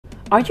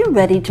Are you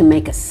ready to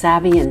make a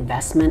savvy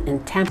investment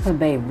in Tampa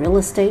Bay real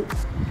estate?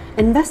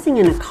 Investing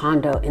in a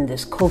condo in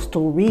this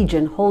coastal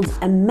region holds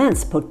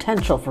immense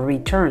potential for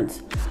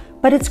returns,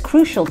 but it's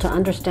crucial to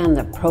understand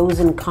the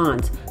pros and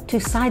cons to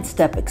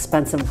sidestep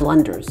expensive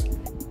blunders.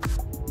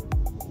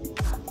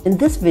 In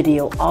this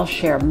video, I'll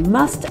share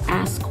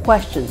must-ask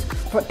questions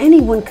for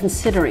anyone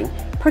considering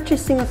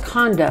purchasing a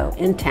condo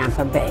in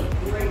Tampa Bay.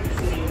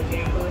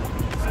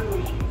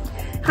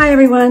 Hi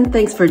everyone,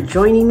 thanks for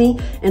joining me.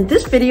 In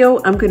this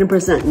video, I'm going to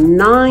present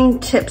 9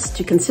 tips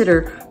to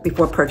consider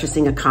before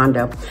purchasing a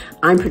condo.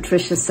 I'm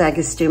Patricia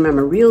Sagastume. I'm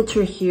a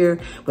realtor here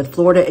with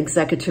Florida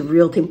Executive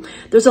Realty.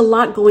 There's a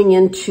lot going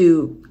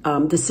into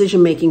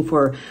decision-making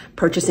for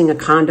purchasing a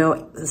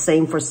condo, the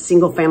same for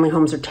single-family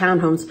homes or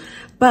townhomes.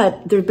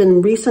 But there have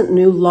been recent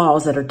new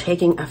laws that are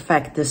taking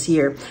effect this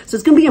year. So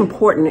it's going to be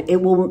important.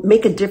 It will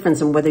make a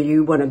difference in whether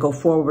you want to go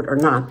forward or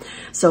not.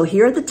 So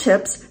here are the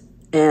tips,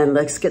 and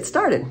let's get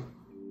started.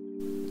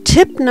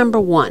 Tip number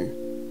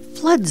 1,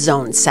 flood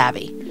zone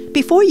savvy.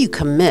 Before you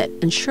commit,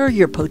 ensure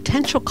your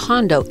potential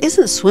condo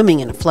isn't swimming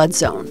in a flood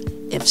zone.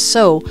 If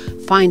so,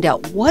 find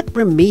out what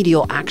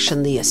remedial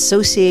action the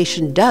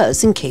association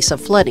does in case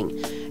of flooding.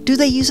 Do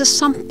they use a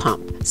sump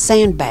pump,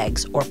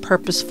 sandbags, or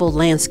purposeful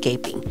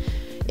landscaping?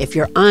 If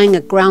you're eyeing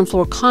a ground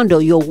floor condo,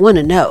 you'll want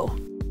to know.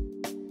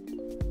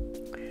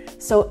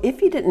 So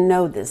if you didn't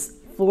know this,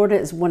 Florida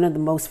is one of the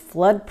most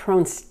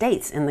flood-prone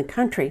states in the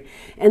country,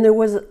 and there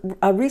was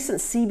a recent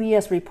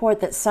CBS report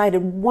that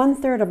cited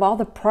 1/3 of all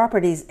the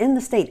properties in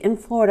the state in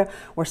Florida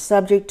were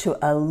subject to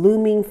a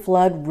looming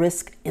flood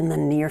risk in the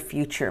near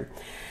future.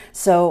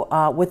 So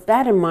with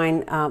that in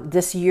mind,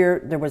 this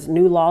year there was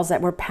new laws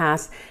that were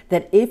passed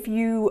that if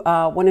you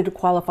wanted to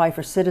qualify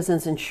for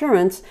citizens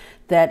insurance,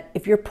 that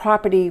if your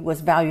property was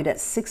valued at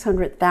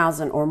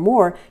 $600,000 or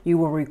more, you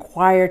were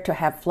required to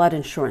have flood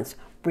insurance,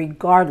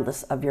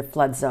 regardless of your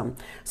flood zone.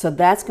 So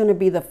that's going to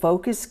be the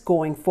focus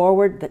going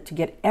forward, that to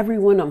get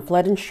everyone on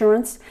flood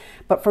insurance.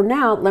 But for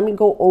now, let me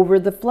go over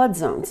the flood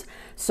zones.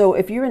 So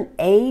if you're in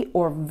A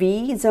or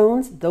V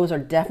zones, those are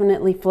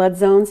definitely flood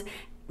zones.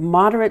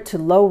 Moderate to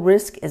low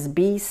risk is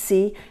B,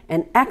 C,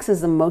 and X is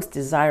the most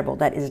desirable.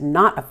 That is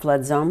not a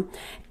flood zone.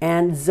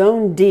 And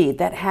zone D,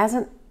 that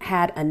hasn't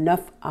had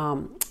enough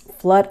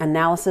flood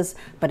analysis,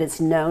 but it's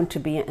known to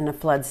be in a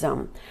flood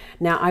zone.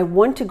 Now, I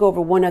want to go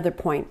over one other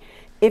point.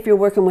 If you're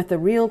working with a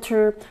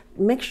realtor,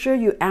 make sure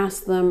you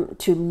ask them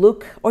to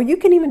look, or you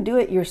can even do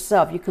it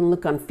yourself. You can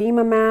look on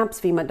FEMA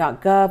maps,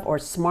 FEMA.gov, or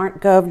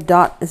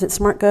SmartGov. Is it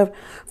SmartGov?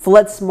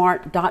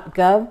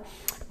 FloodSmart.gov,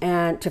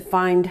 and to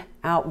find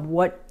out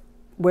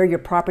where your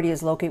property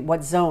is located,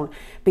 what zone.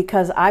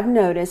 Because I've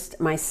noticed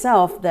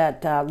myself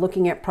that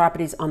looking at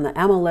properties on the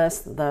MLS,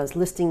 the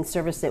listing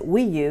service that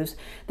we use,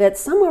 that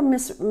some are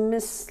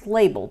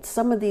mislabeled.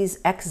 Some of these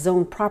X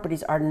zone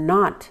properties are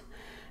not.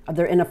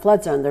 They're in a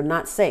flood zone, they're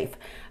not safe.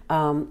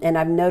 And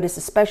I've noticed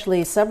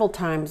especially several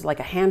times, like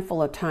a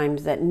handful of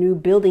times, that new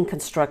building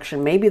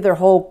construction, maybe their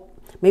whole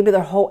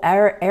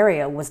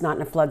area was not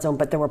in a flood zone,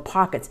 but there were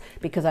pockets,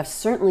 because I've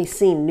certainly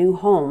seen new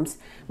homes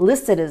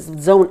listed as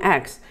zone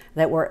X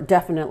that were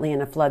definitely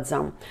in a flood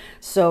zone.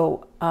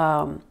 So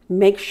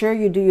make sure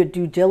you do your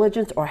due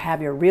diligence or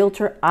have your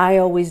realtor. I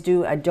always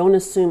do. I don't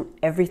assume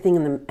everything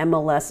in the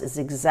MLS is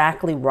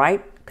exactly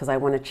right, because I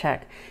want to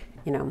check,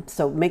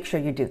 so make sure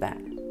you do that.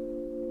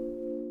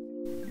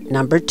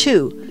 Number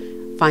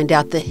 2, find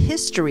out the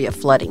history of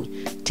flooding.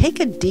 Take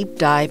a deep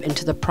dive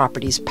into the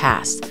property's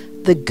past.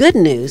 The good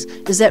news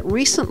is that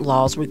recent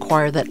laws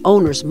require that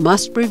owners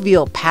must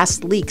reveal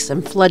past leaks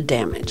and flood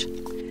damage.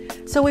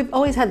 So we've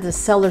always had the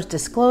seller's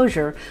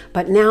disclosure,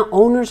 but now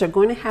owners are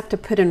going to have to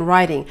put in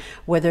writing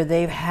whether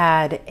they've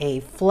had a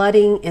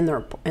flooding in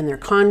their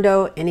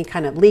condo, any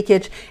kind of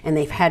leakage, and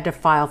they've had to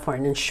file for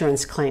an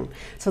insurance claim.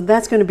 So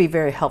that's going to be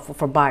very helpful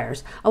for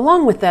buyers.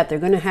 Along with that, they're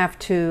going to have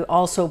to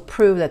also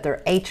prove that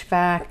their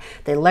HVAC,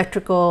 the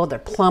electrical, their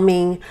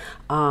plumbing,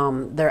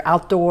 their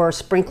outdoor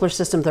sprinkler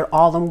systems, they're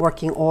all in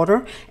working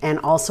order, and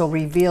also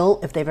reveal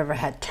if they've ever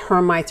had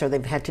termites or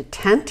they've had to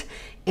tent,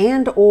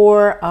 and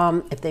or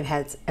if they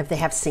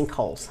have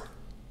sinkholes.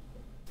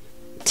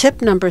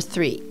 Tip number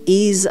 3,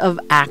 ease of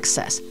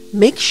access.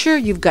 Make sure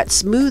you've got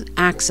smooth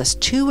access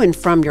to and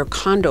from your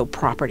condo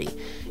property.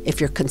 If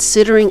you're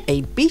considering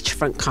a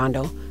beachfront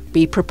condo,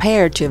 be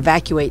prepared to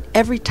evacuate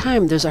every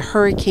time there's a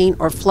hurricane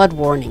or flood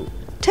warning.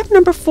 Tip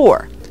number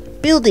 4,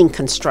 building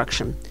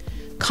construction.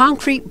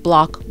 Concrete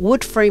block,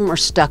 wood frame, or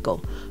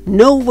stucco.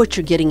 Know what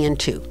you're getting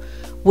into.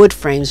 Wood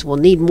frames will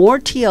need more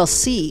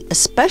TLC,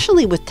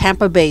 especially with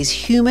Tampa Bay's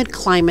humid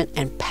climate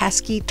and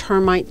pesky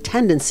termite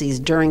tendencies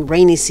during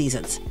rainy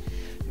seasons.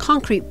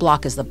 Concrete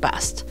block is the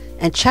best.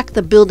 And check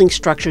the building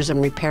structures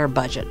and repair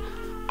budget.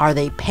 Are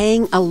they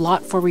paying a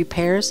lot for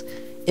repairs?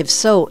 If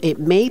so, it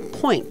may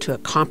point to a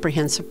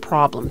comprehensive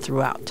problem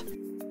throughout.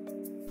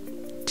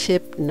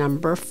 Tip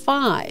number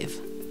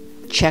 5,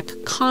 check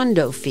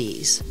condo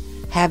fees.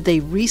 Have they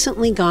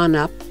recently gone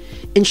up?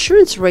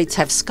 Insurance rates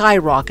have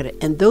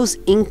skyrocketed, and those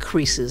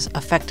increases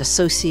affect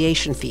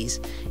association fees.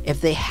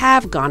 If they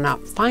have gone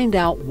up, find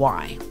out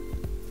why.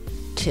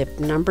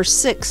 Tip number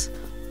 6,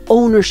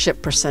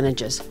 ownership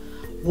percentages.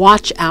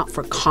 Watch out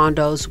for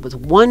condos with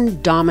one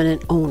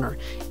dominant owner.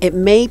 It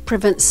may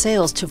prevent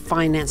sales to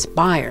finance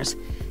buyers.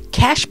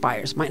 Cash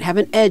buyers might have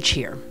an edge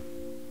here.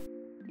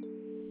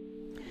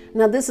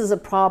 Now, this is a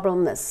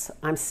problem that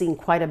I'm seeing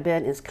quite a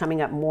bit. It's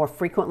coming up more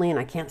frequently, and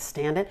I can't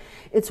stand it.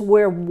 It's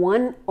where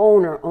one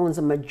owner owns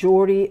a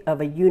majority of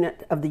the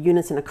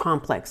units in a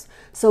complex.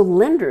 So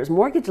lenders,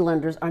 mortgage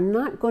lenders, are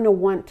not going to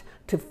want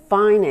to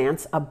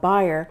finance a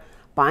buyer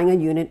buying a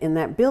unit in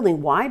that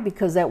building. Why?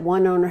 Because that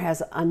one owner has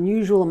an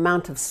unusual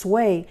amount of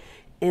sway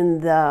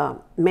in the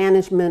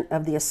management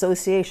of the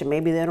association.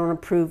 Maybe they don't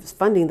approve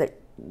funding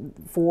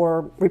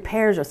for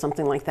repairs or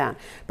something like that.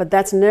 But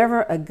that's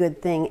never a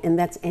good thing, and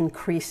that's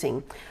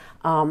increasing.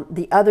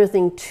 The other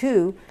thing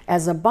too,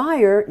 as a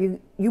buyer,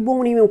 you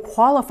won't even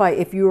qualify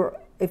if you're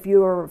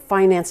a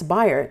finance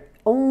buyer.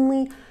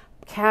 Only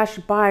cash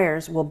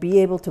buyers will be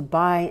able to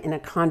buy in a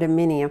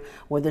condominium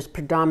where there's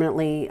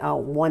predominantly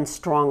one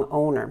strong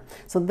owner.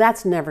 So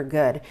that's never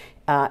good.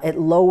 It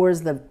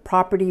lowers the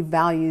property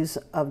values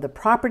of the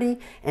property,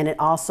 and it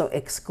also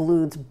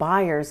excludes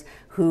buyers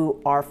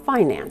who are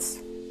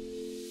financed.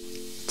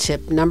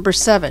 Tip number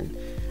 7,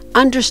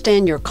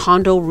 understand your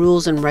condo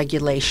rules and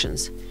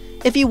regulations.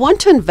 If you want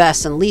to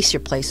invest and lease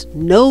your place,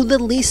 know the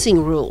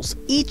leasing rules.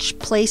 Each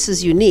place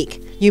is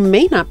unique. You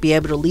may not be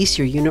able to lease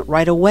your unit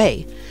right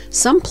away.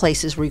 Some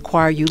places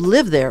require you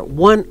live there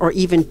 1 or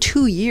even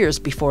 2 years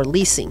before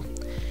leasing.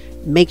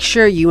 Make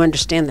sure you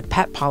understand the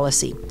pet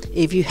policy.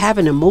 If you have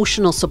an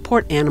emotional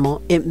support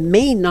animal, it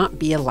may not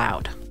be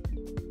allowed.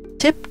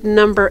 Tip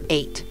number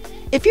 8.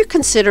 If you're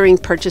considering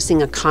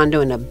purchasing a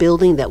condo in a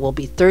building that will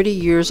be 30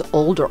 years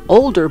old or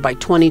older by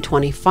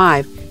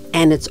 2025,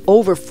 and it's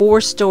over 4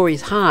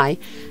 stories high,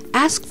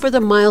 ask for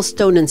the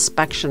milestone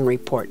inspection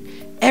report.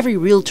 Every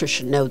realtor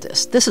should know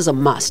this. This is a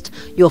must.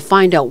 You'll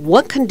find out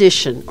what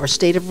condition or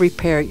state of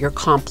repair your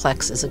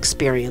complex is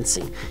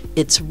experiencing.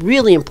 It's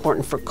really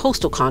important for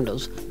coastal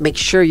condos. Make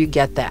sure you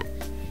get that.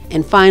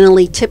 And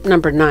finally, tip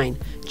number 9,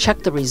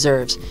 check the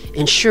reserves.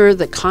 Ensure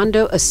the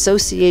condo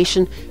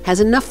association has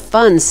enough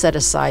funds set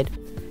aside.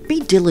 Be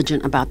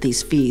diligent about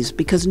these fees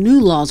because new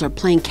laws are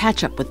playing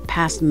catch up with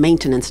past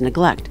maintenance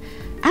neglect.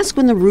 Ask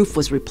when the roof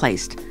was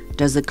replaced.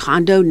 Does the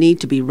condo need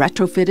to be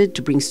retrofitted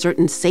to bring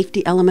certain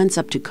safety elements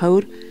up to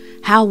code?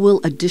 How will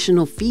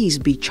additional fees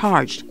be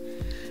charged?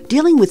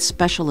 Dealing with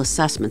special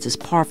assessments is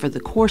par for the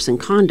course in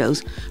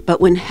condos, but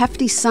when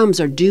hefty sums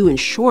are due in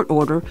short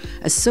order,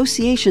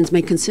 associations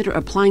may consider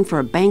applying for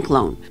a bank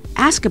loan.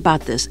 Ask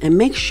about this and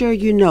make sure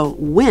you know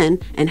when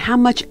and how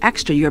much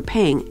extra you're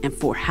paying and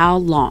for how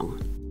long.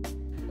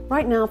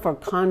 Right now, for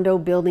condo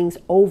buildings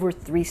over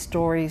 3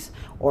 stories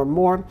or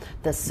more,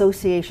 the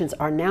associations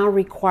are now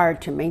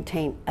required to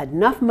maintain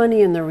enough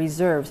money in their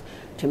reserves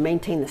to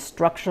maintain the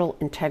structural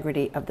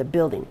integrity of the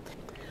building.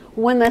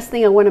 One last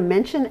thing I want to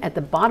mention, at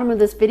the bottom of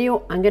this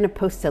video, I'm going to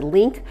post a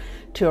link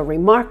to a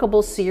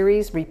remarkable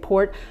series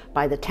report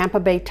by the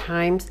Tampa Bay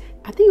Times.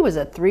 I think it was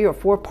a 3 or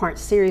 4 part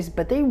series,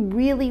 but they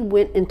really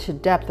went into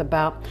depth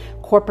about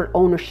corporate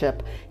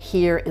ownership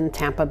here in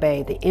Tampa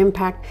Bay, the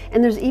impact,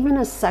 and there's even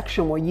a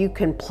section where you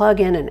can plug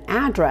in an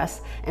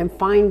address and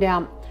find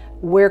out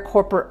where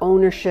corporate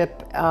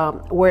ownership,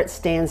 where it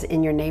stands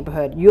in your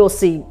neighborhood. You'll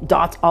see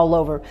dots all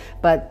over,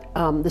 but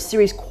the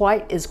series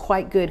is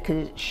quite good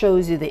because it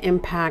shows you the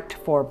impact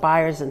for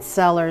buyers and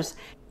sellers,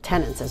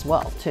 tenants as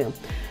well too.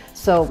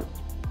 So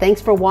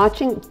thanks for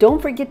watching.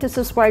 Don't forget to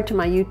subscribe to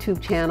my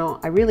YouTube channel.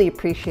 I really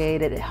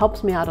appreciate it. It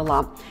helps me out a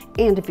lot.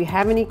 And if you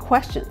have any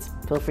questions,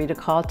 feel free to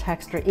call,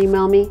 text, or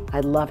email me.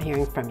 I love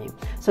hearing from you.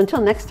 So until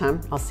next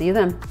time, I'll see you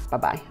then.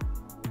 Bye-bye.